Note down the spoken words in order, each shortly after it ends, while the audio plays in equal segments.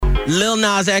Lil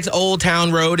Nas X, Old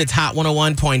Town Road. It's Hot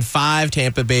 101.5,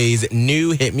 Tampa Bay's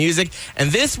new hit music. And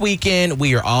this weekend,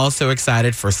 we are all so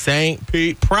excited for St.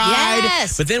 Pete Pride.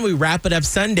 Yes. But then we wrap it up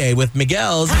Sunday with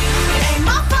Miguel's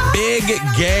Big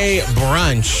Gay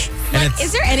Brunch. And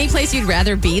Is there any place you'd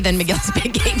rather be than Miguel's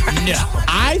Big Gay Brunch? No,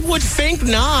 I would think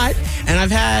not. And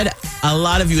I've had a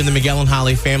lot of you in the Miguel and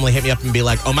Holly family hit me up and be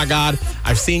like, oh my God,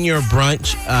 I've seen your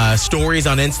brunch stories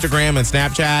on Instagram and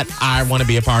Snapchat. I want to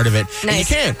be a part of it. Nice. And you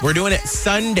can. We're doing it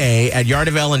Sunday at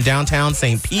Yardaville in downtown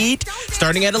St. Pete,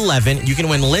 starting at 11. You can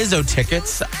win Lizzo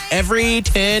tickets every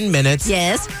 10 minutes.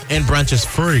 Yes. And brunch is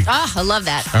free. Oh, I love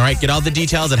that. All right, get all the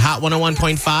details at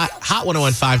Hot101.5,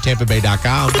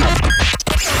 Hot1015TampaBay.com.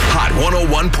 Hot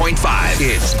 101.5.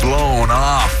 It's blown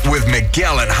off with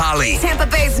Miguel and Holly. Tampa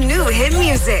Bay's new hit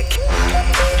music.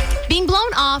 Being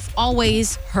blown off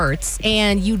always hurts,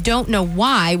 and you don't know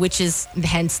why, which is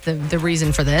hence the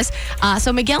reason for this.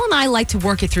 So Miguel and I like to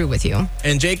work it through with you.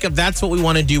 And Jacob, that's what we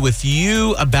want to do with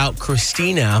you about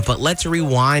Christina, but let's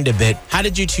rewind a bit. How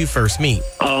did you two first meet?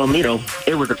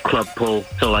 It was a club pull.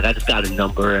 So, I just got a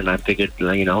number, and I figured,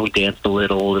 we danced a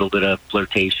little bit of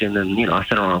flirtation, and, I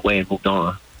sent her on her way and moved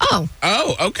on.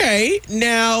 Oh, okay.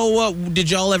 Now, did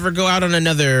y'all ever go out on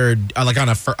another, on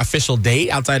a official date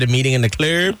outside of meeting in the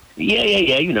club? Yeah.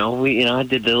 I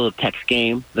did the little text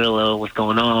game, the little what's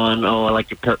going on, oh, I like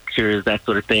your pictures, that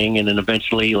sort of thing. And then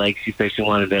eventually, she said she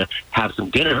wanted to have some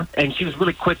dinner. And she was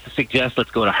really quick to suggest,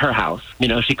 let's go to her house.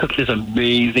 She cooked this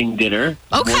amazing dinner.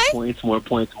 Okay. More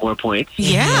points.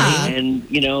 Yeah. And,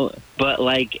 but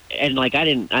I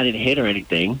didn't hit or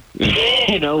anything, which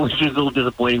was a little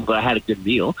disappointing, but I had a good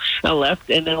meal. I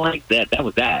left, and then that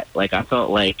was that. I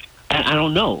felt I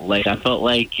don't know. I felt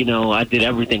I did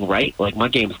everything right. My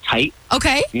game's tight.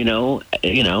 Okay.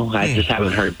 I just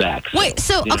haven't heard back. So, Wait,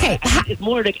 so, okay. It's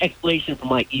more the explanation for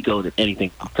my ego than anything,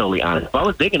 to be totally honest. If I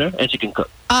was digging her and she can cook.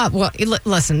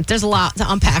 Listen, there's a lot to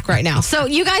unpack right now. So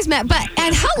you guys met,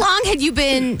 and how long had you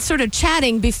been sort of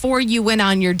chatting before you went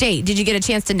on your date? Did you get a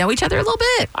chance to know each other a little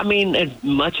bit? I mean, as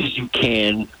much as you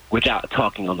can without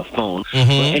talking on the phone. Mm-hmm.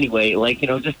 But anyway,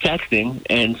 just texting.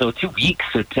 And so 2 weeks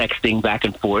of texting back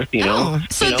and forth,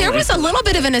 So there was a little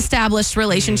bit of an established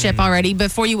relationship already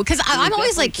before you, because I'm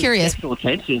always curious. Sexual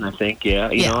tension, I think, yeah.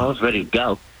 I was ready to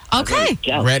go. Okay.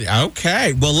 Ready?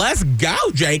 Okay. Well, let's go,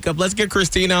 Jacob. Let's get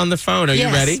Christina on the phone. Are you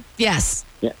ready? Yes.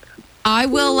 Yeah. I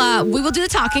will, we will do the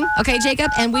talking, okay, Jacob,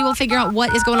 and we will figure out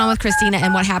what is going on with Christina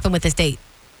and what happened with this date.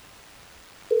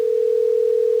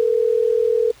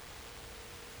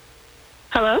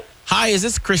 Hello? Hi, is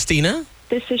this Christina?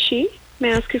 This is she.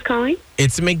 May I ask who's calling?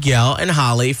 It's Miguel and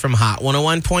Holly from Hot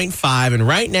 101.5. And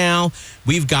right now,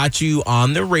 we've got you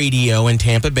on the radio in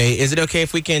Tampa Bay. Is it okay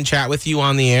if we can chat with you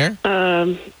on the air?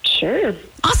 Sure.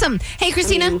 Awesome. Hey,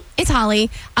 Christina, it's Holly.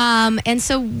 And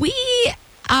so we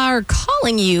are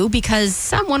calling you because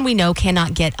someone we know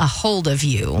cannot get a hold of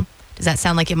you. Does that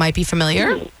sound like it might be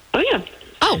familiar? Oh, yeah.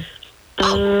 Oh.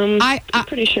 I'm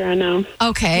pretty sure I know.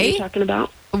 Okay. What are you talking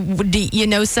about? Do you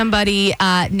know somebody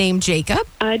named Jacob?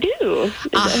 I do. Is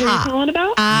that who you're calling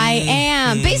about? I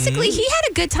am. Basically, he had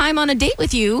a good time on a date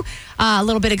with you a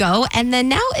little bit ago, and then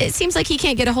now it seems like he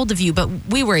can't get a hold of you, but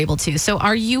we were able to. So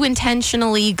are you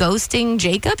intentionally ghosting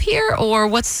Jacob here, or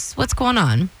what's going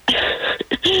on?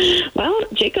 Well,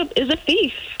 Jacob is a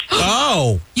thief.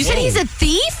 Oh. You said he's a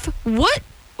thief? What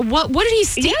did he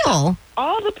steal? Yeah.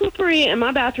 All the poopery in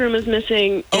my bathroom is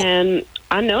missing, and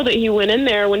I know that he went in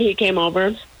there when he came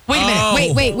over. Wait a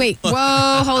minute. Wait.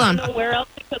 Whoa, hold on. I don't know where else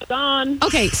he could have gone.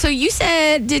 Okay, so you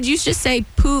said, did you just say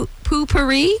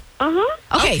poopery?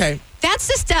 Uh-huh. Okay. That's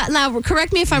the stuff. Now,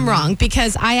 correct me if I'm wrong,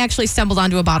 because I actually stumbled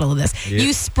onto a bottle of this. Yeah.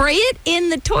 You spray it in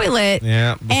the toilet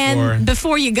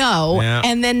before you go,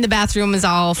 and then the bathroom is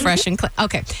all fresh and clean.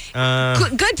 Okay.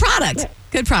 Good product. Yeah.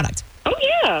 Good product. Oh,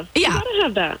 yeah. You gotta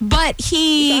have that. But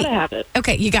You gotta have it.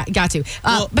 Okay, you got to.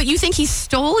 But you think he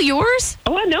stole yours?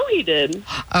 Oh, I know he did.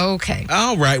 Okay.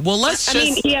 All right. Well, I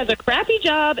mean, he has a crappy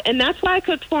job, and that's why I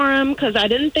cooked for him, because I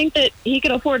didn't think that he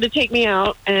could afford to take me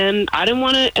out, and I didn't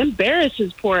want to embarrass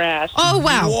his poor ass. Oh,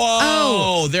 wow.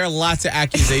 Whoa. There are lots of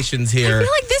accusations here. I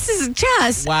feel like this is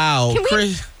just... Wow. Can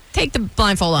we take the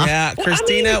blindfold off? Yeah,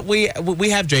 Christina, we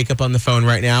have Jacob on the phone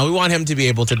right now. We want him to be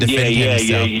able to defend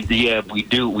himself. Yeah,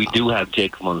 we do have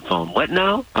Jacob on the phone. What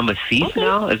now? I'm a thief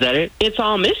now? Is that it? It's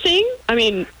all missing. I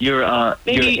mean, maybe your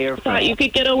air thought you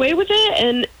could get away with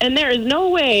it, and there is no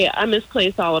way I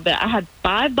misplaced all of it. I had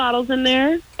 5 bottles in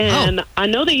there, and I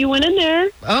know that you went in there.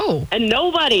 Oh. And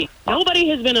nobody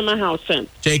has been in my house since.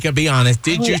 Jacob, be honest.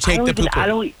 Did you take the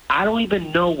pooper? I don't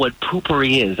even know what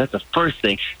poopery is. That's the first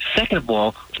thing. Second of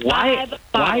all, why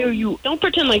are you... Don't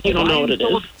pretend like you don't know what it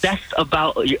is. Obsessed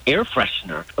about your air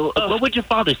freshener. What would your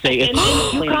father say? And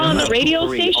you call on the radio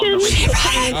station to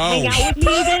hang out with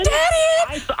me then?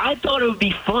 I thought it would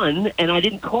be fun, and I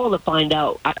didn't call to find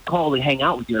out. I called to hang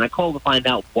out with you, and I called to find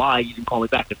out why you didn't call me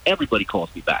back, because everybody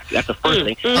calls me back. That's the first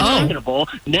thing. Second of all,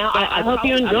 now I hope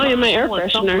you enjoy my air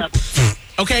freshener.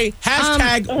 Okay,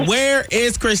 hashtag where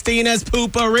is Christina's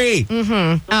poopery?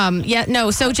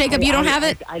 So Jacob, you don't have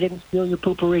it? I didn't steal your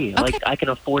poopery. Okay. Like, I can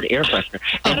afford air freshener.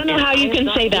 I don't know how you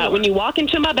can say that when you walk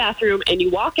into my bathroom and you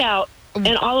walk out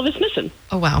and all of it's missing.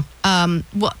 Oh, wow.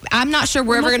 Well, I'm not sure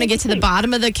we're ever going to get to the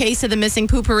bottom of the case of the missing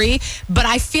poopery, but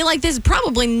I feel like this is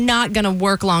probably not going to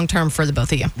work long term for the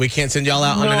both of you. We can't send y'all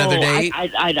out on another date?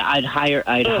 I'd hire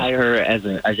her as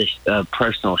a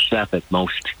personal chef at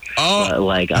most.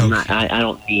 I'm not. I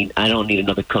don't need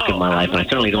another cook in my life, and I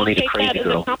certainly don't need a crazy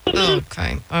girl.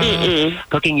 Okay.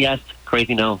 Cooking, yes.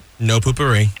 Crazy, no. No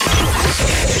poopery.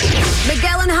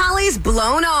 Miguel and Holly's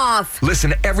Blown Off.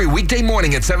 Listen every weekday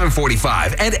morning at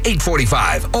 7:45 and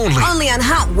 8:45 only Only on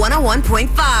Hot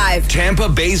 101.5. Tampa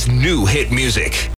Bay's new hit music.